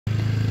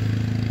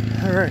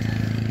All right,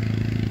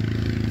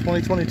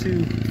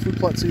 2022 food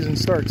plot season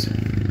starts.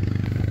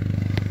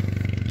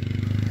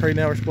 Right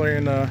now we're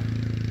spraying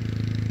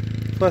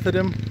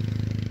clethodim,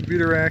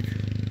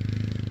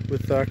 butarac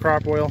with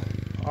crop oil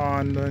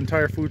on the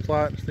entire food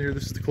plot. Here,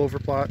 this is the clover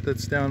plot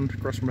that's down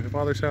across from my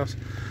father's house.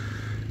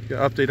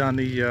 Got an update on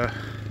the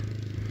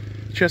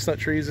chestnut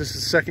trees. This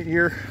is the second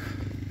year.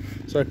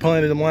 So I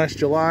planted them last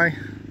July.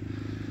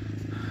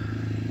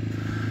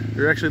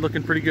 They're actually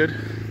looking pretty good.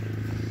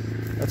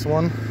 That's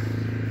one.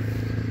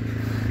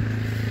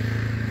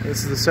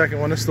 This is the second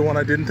one. This is the one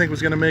I didn't think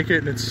was going to make it,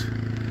 and it's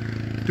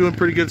doing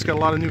pretty good. It's got a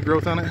lot of new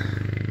growth on it.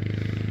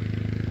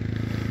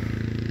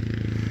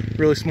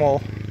 Really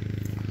small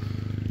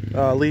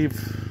leaf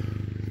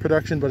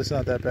production, but it's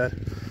not that bad.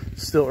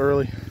 It's still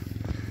early.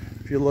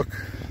 If you look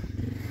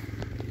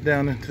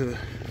down into the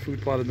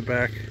food plot in the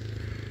back,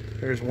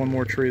 there's one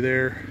more tree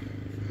there.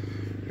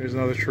 There's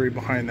another tree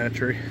behind that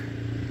tree.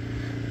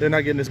 They're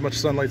not getting as much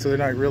sunlight, so they're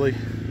not really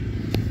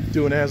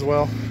doing as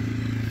well.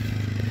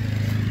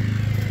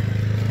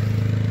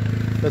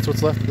 That's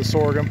what's left of the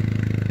sorghum.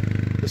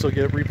 This will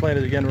get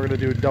replanted again. We're going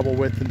to do double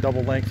width and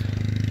double length.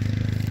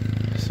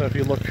 So if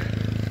you look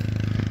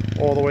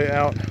all the way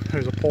out,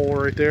 there's a pole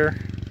right there.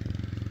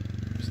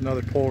 There's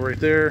another pole right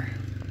there.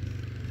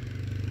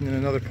 And then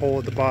another pole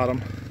at the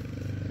bottom.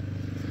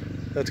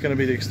 That's going to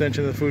be the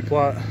extension of the food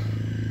plot.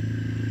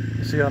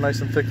 You see how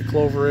nice and thick the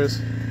clover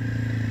is?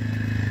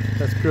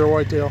 That's Pure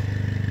Whitetail.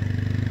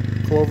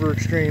 Clover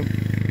Extreme.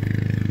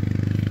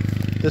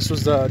 This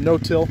was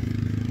no-till.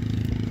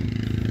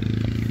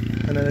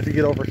 And then if you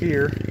get over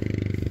here,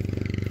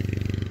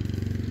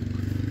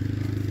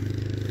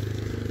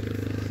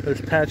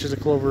 there's patches of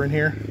clover in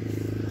here.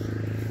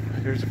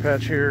 There's a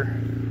patch here.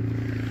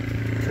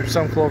 There's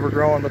some clover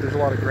growing, but there's a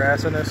lot of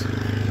grass in this.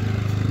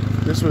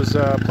 This was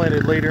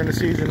planted later in the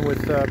season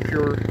with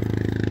Pure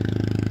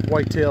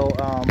Whitetail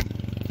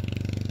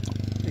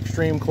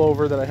Extreme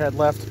clover that I had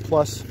left,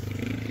 plus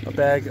a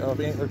bag of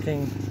Antler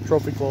King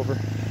trophy clover.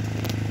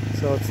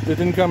 So it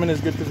didn't come in as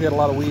good because we had a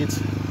lot of weeds,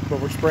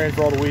 but we're spraying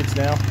for all the weeds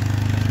now.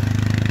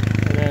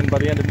 And then by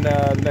the end of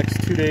the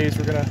next 2 days,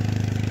 we're gonna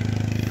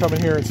come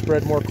in here and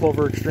spread more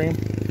Clover Extreme.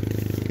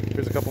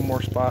 There's a couple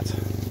more spots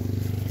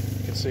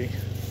you can see.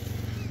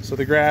 So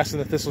the grass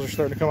and the thistles are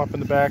starting to come up in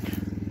the back.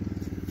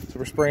 So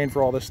we're spraying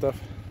for all this stuff.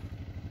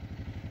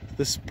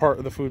 This part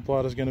of the food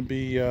plot is gonna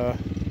be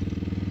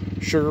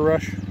Sugar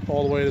Rush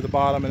all the way to the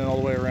bottom and then all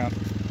the way around.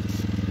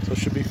 So it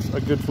should be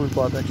a good food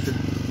plot next year.